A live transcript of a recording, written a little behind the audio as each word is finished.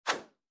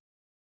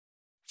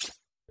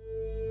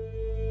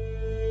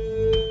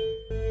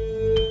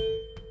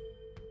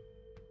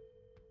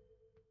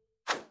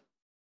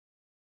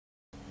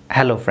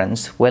Hello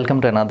friends,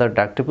 welcome to another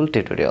Darktable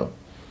tutorial.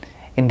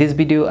 In this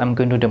video, I'm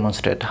going to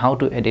demonstrate how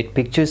to edit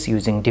pictures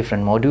using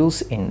different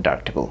modules in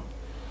Darktable.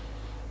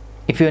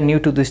 If you are new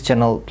to this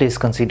channel, please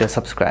consider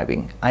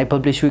subscribing. I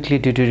publish weekly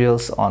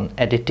tutorials on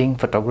editing,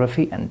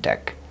 photography and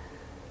tech.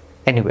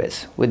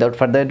 Anyways, without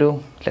further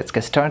ado, let's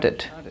get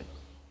started.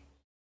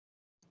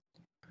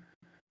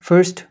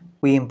 First,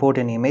 we import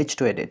an image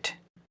to edit.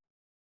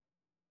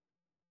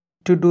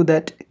 To do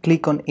that,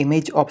 click on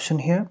Image option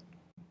here.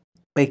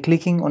 By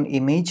clicking on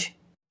Image,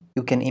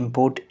 you can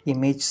import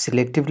image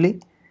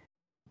selectively.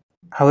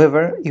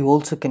 However, you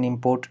also can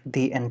import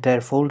the entire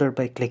folder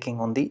by clicking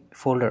on the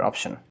Folder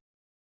option.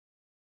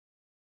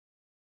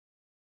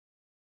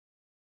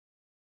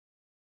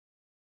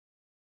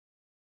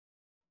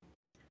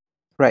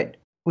 Right,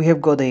 we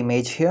have got the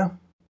image here.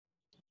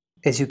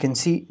 As you can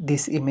see,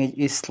 this image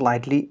is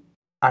slightly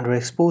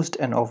underexposed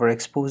and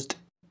overexposed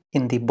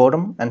in the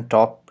bottom and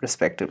top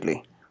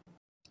respectively.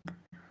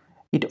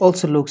 It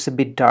also looks a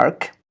bit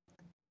dark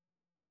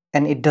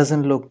and it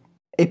doesn't look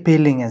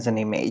appealing as an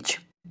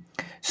image.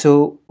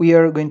 So we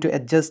are going to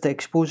adjust the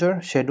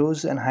exposure,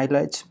 shadows and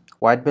highlights,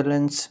 white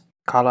balance,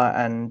 color,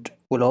 and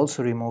we'll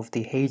also remove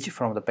the haze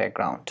from the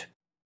background.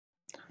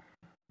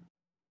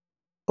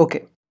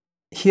 Okay,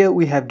 here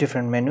we have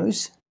different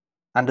menus.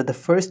 Under the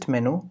first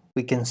menu,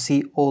 we can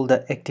see all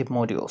the active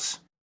modules.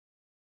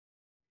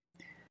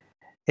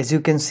 As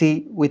you can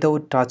see,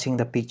 without touching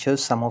the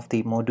pictures, some of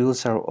the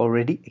modules are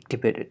already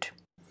activated.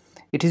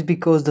 It is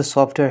because the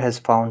software has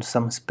found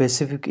some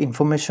specific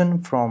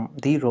information from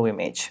the raw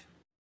image.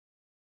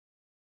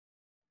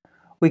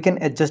 We can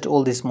adjust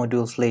all these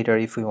modules later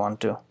if we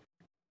want to.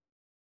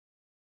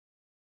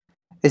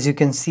 As you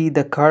can see,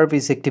 the curve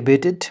is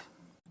activated.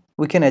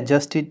 We can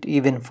adjust it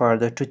even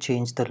further to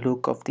change the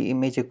look of the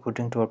image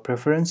according to our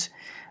preference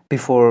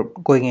before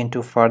going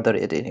into further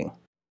editing.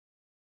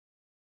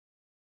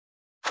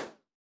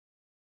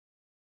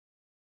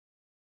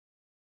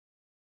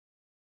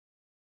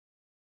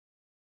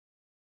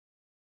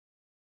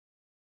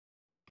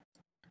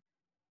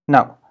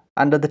 Now,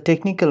 under the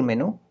technical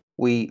menu,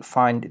 we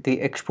find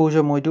the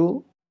exposure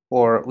module,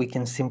 or we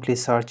can simply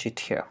search it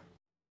here.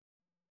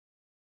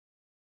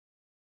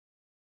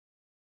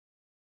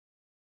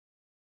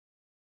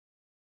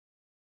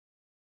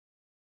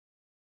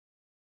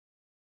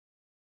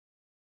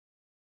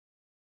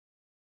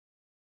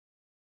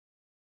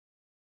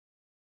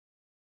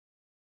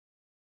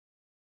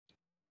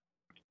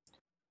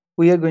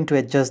 We are going to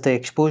adjust the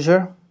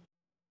exposure.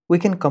 We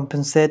can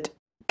compensate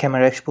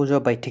camera exposure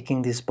by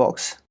ticking this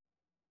box.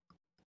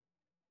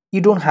 You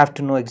don't have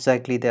to know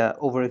exactly the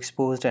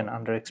overexposed and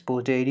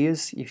underexposed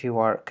areas if you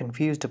are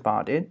confused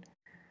about it.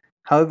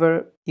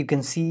 However, you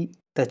can see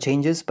the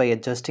changes by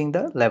adjusting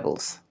the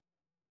levels.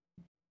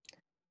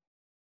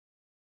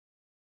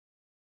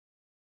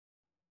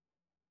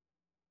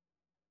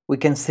 We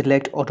can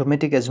select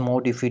automatic as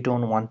mode if we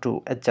don't want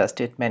to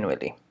adjust it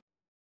manually.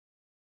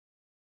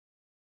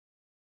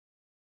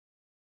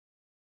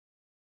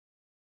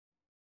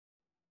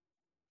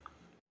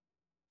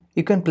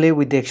 You can play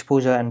with the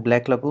exposure and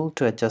black level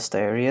to adjust the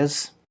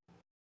areas.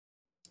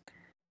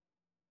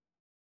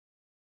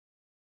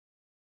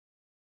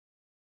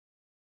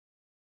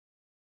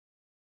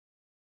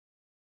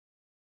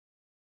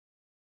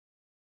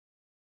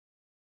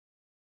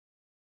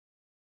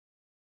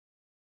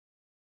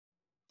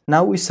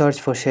 Now we search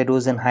for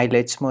shadows and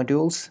highlights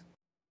modules.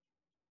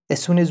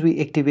 As soon as we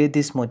activate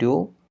this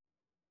module,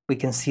 we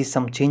can see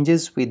some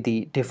changes with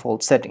the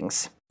default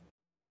settings.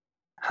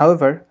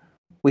 However,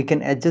 we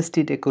can adjust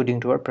it according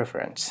to our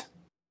preference.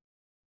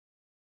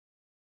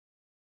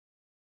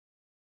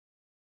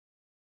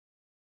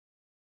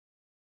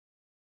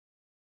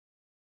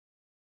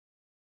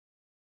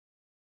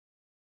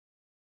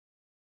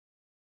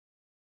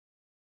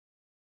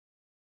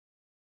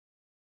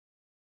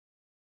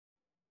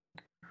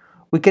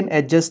 We can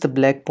adjust the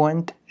black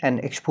point and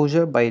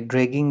exposure by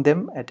dragging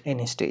them at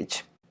any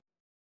stage.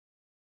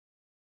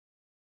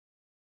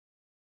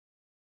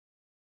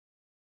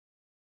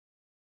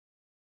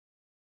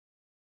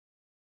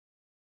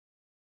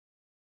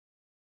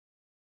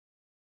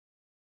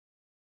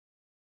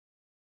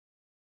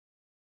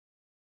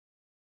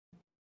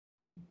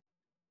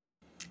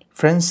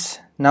 Friends,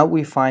 now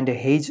we find a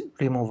haze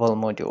removal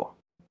module.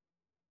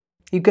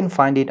 You can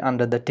find it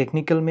under the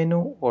technical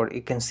menu, or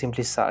you can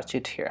simply search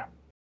it here.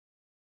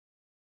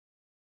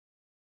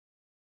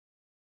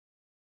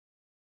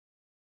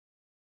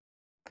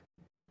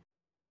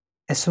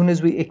 As soon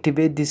as we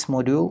activate this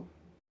module,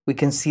 we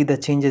can see the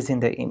changes in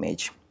the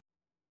image.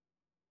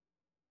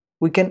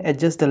 We can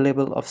adjust the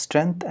level of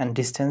strength and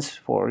distance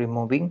for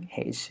removing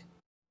haze.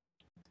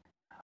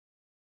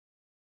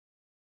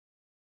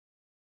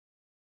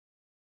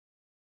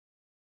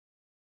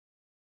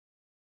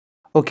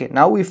 Okay,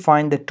 now we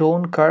find the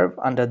tone curve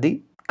under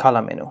the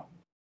color menu.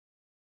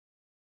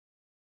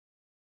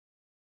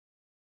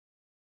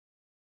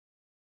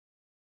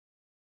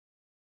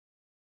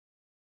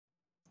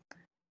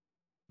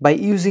 By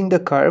using the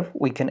curve,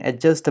 we can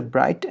adjust the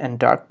bright and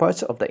dark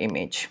parts of the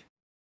image.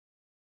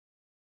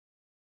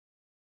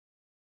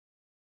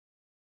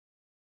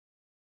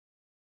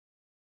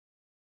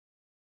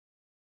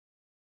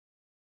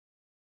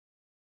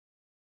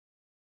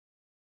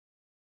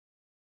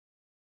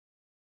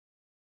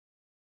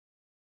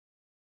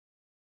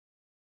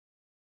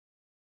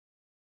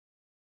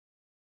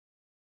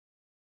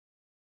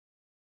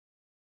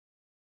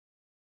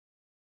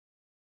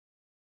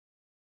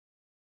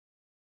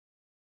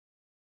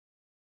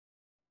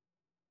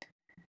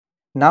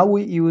 Now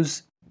we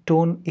use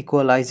tone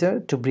equalizer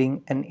to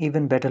bring an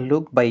even better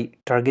look by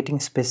targeting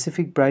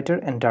specific brighter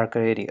and darker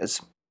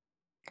areas.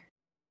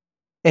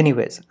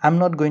 Anyways, I'm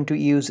not going to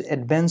use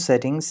advanced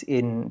settings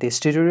in this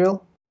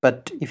tutorial,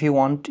 but if you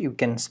want, you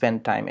can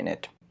spend time in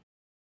it.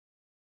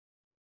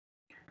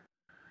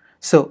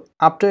 So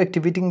after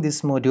activating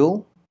this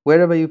module,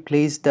 wherever you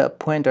place the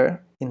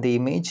pointer in the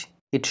image,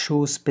 it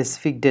shows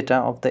specific data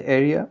of the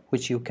area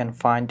which you can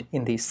find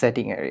in the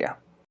setting area.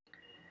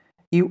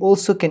 You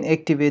also can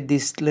activate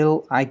this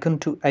little icon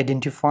to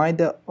identify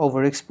the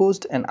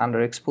overexposed and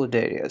underexposed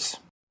areas.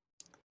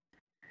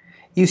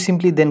 You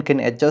simply then can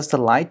adjust the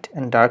light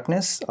and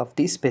darkness of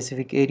these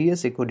specific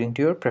areas according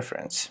to your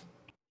preference.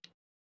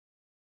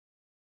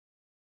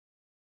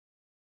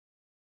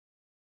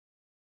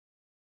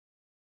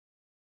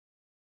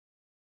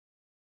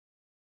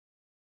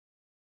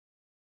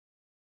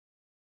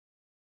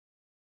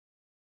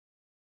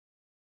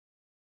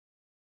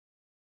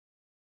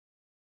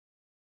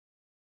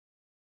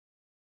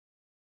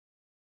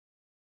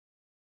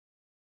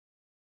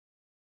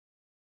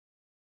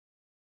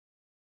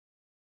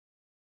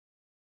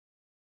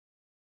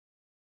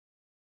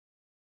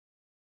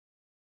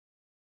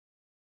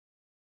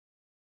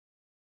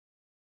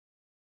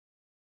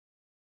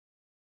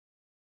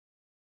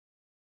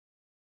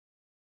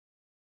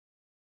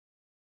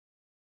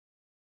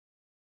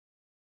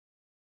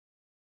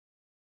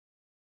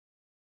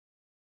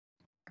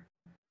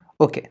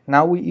 Okay,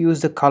 now we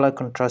use the color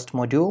contrast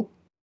module.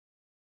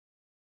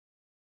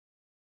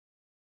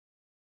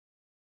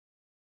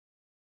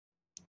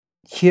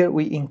 Here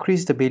we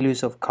increase the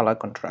values of color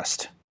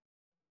contrast.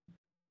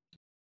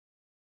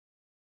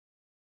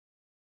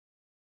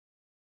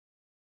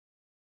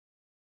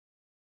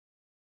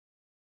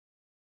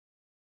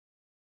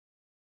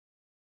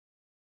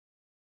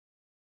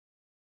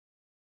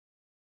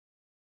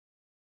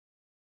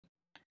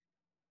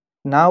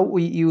 Now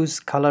we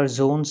use color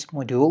zones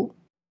module.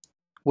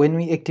 When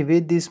we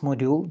activate this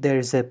module, there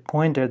is a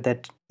pointer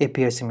that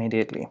appears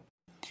immediately.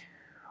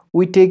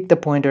 We take the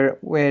pointer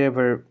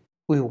wherever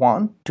we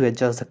want to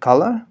adjust the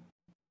color.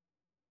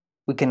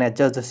 We can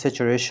adjust the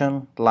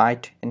saturation,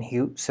 light, and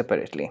hue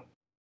separately.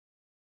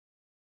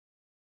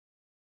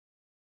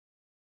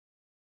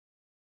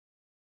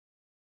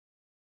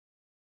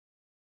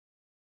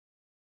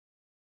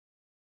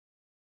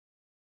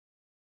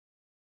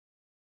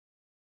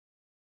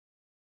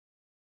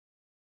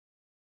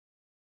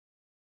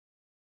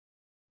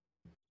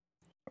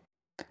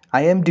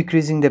 I am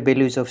decreasing the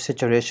values of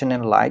saturation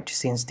and light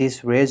since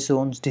these red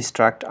zones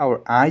distract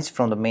our eyes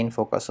from the main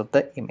focus of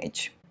the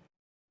image.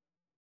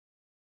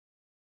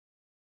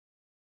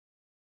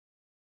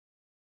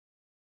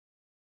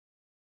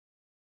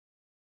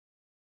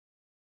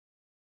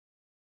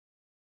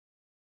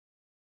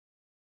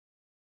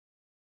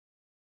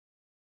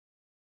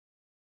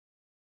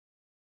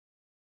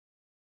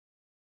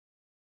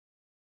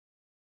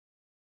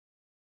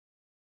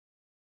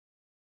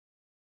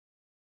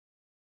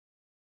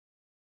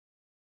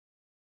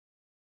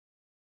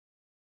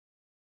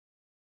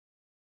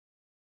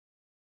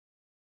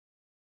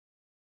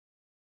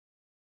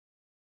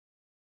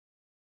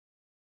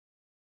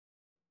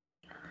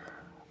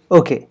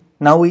 Okay,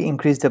 now we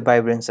increase the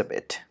vibrance a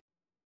bit.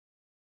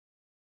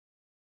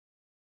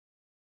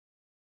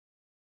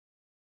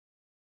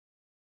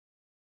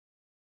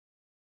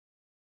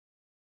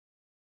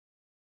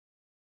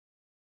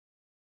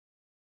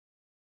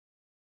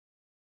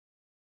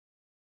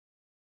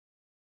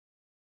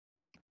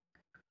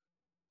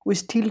 We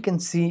still can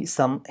see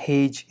some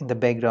haze in the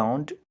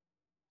background,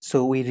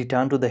 so we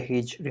return to the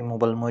haze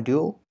removal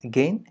module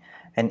again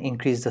and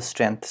increase the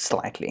strength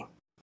slightly.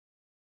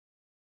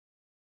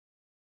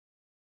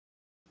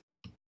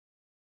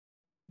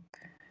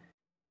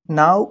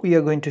 Now we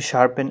are going to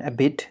sharpen a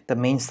bit the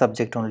main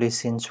subject only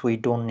since we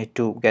don't need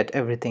to get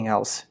everything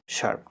else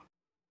sharp.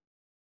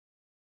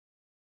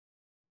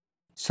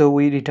 So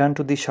we return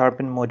to the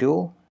sharpen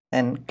module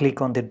and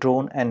click on the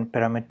drone and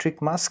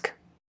parametric mask.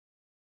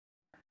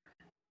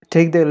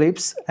 Take the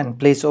ellipse and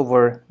place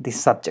over the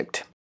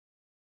subject.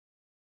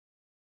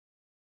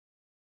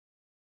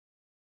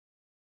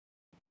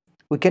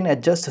 We can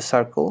adjust the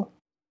circle.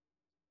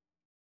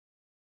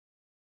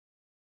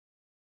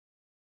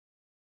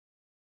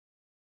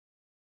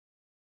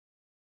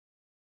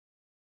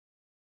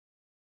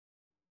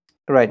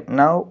 Right,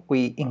 now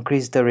we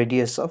increase the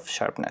radius of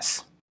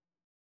sharpness.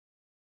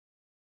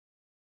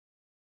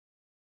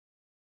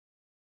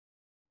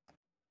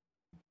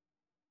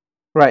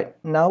 Right,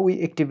 now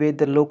we activate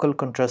the local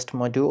contrast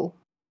module.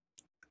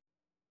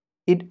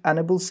 It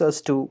enables us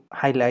to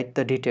highlight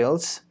the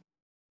details.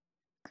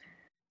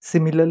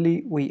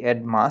 Similarly, we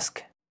add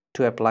mask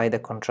to apply the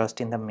contrast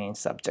in the main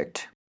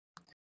subject.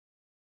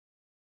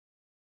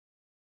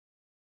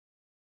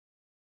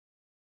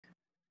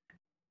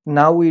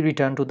 Now we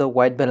return to the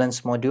white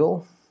balance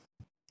module.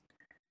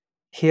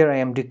 Here I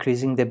am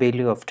decreasing the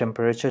value of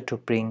temperature to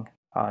bring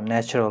a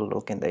natural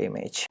look in the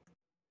image.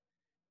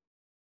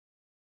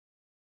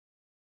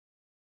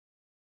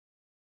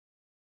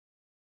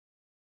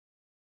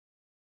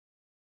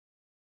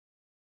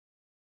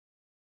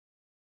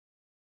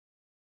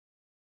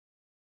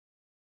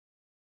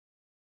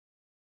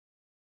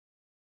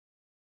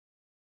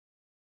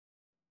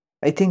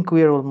 I think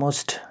we are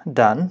almost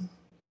done,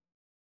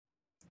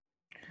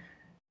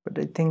 but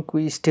I think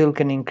we still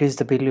can increase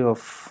the value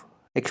of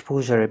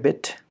exposure a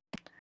bit.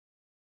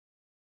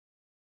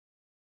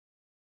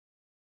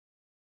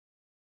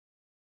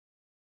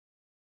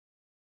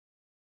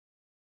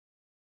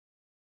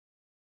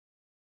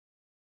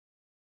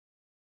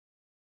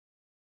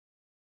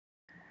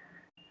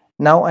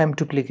 Now I'm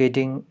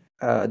duplicating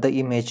the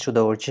image to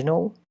the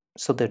original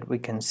so that we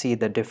can see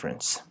the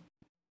difference.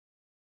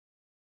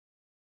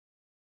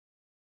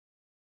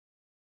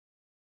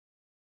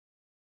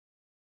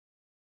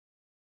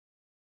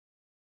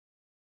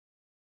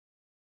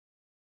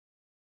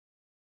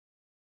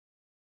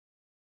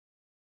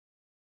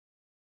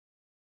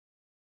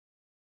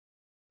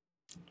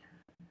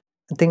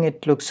 I think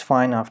it looks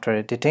fine after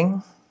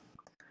editing.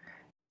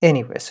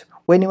 Anyways,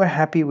 when you are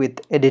happy with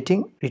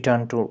editing,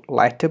 return to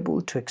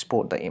Darktable to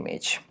export the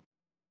image.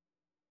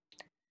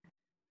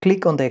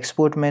 Click on the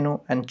export menu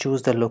and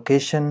choose the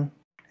location,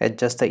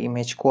 adjust the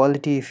image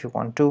quality if you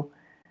want to,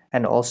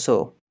 and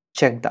also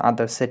check the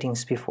other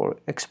settings before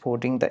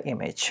exporting the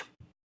image.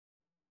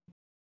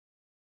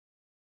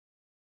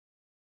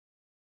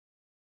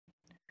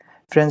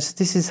 Friends,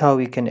 this is how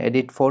you can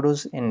edit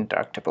photos in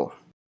Darktable.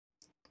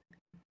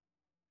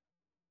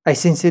 I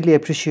sincerely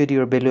appreciate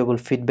your valuable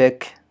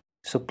feedback,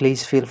 so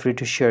please feel free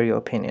to share your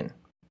opinion.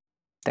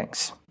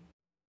 Thanks.